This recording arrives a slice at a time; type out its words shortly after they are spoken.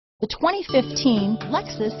The 2015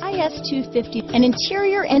 Lexus IS 250, an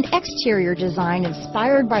interior and exterior design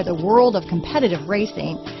inspired by the world of competitive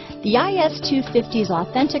racing, the IS 250's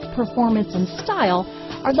authentic performance and style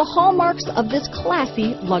are the hallmarks of this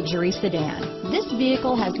classy luxury sedan. This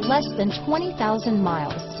vehicle has less than 20,000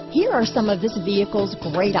 miles. Here are some of this vehicle's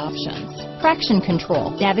great options: traction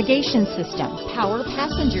control, navigation system, power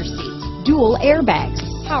passenger seat, dual airbags,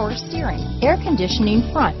 power steering, air conditioning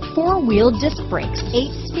front, four-wheel disc brakes,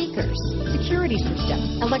 8 speakers, security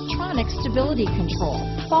system, electronic stability control,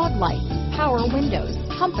 fog lights, power windows,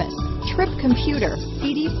 compass, trip computer,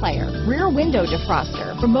 CD player, rear window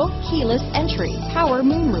defroster, remote keyless entry, power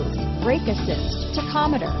moonroof, brake assist,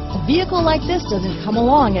 tachometer. A vehicle like this doesn't come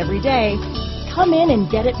along every day. Come in and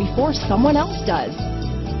get it before someone else does.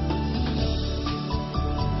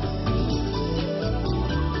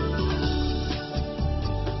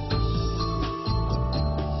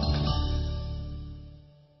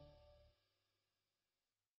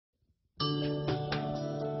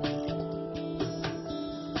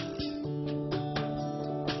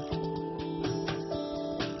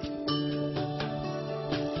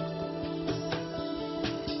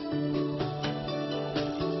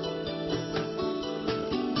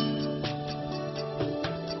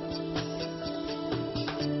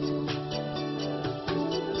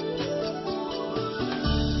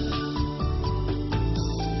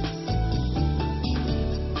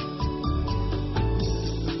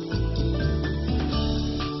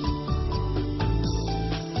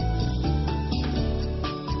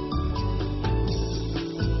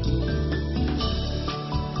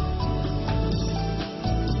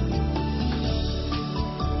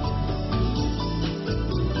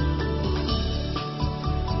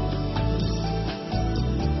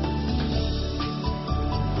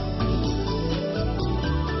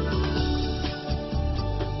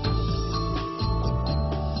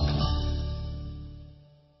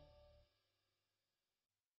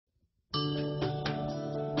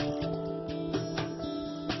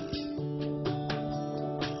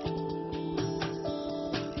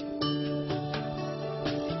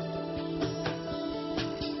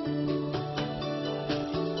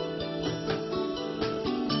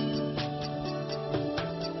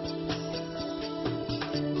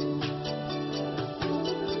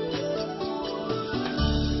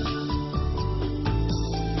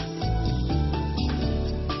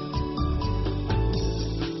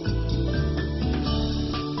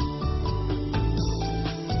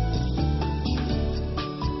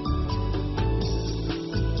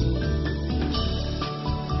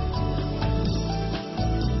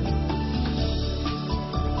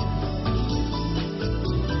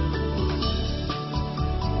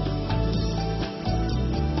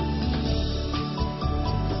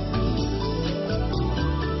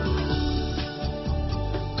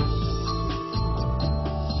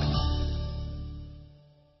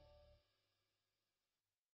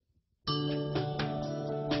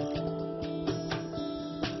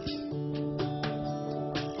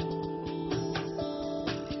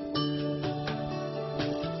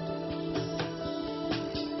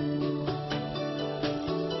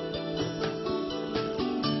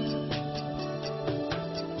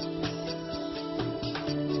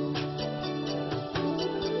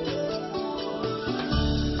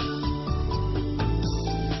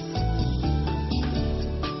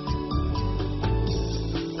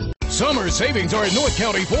 Summer savings are at North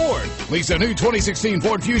County Ford. Lease a new 2016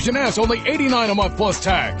 Ford Fusion S only $89 a month plus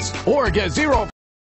tax. Or get 0%